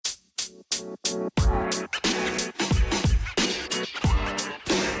Hi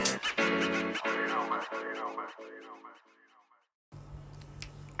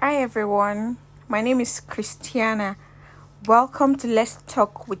everyone, my name is Christiana. Welcome to Let's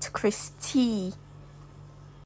Talk with Christy.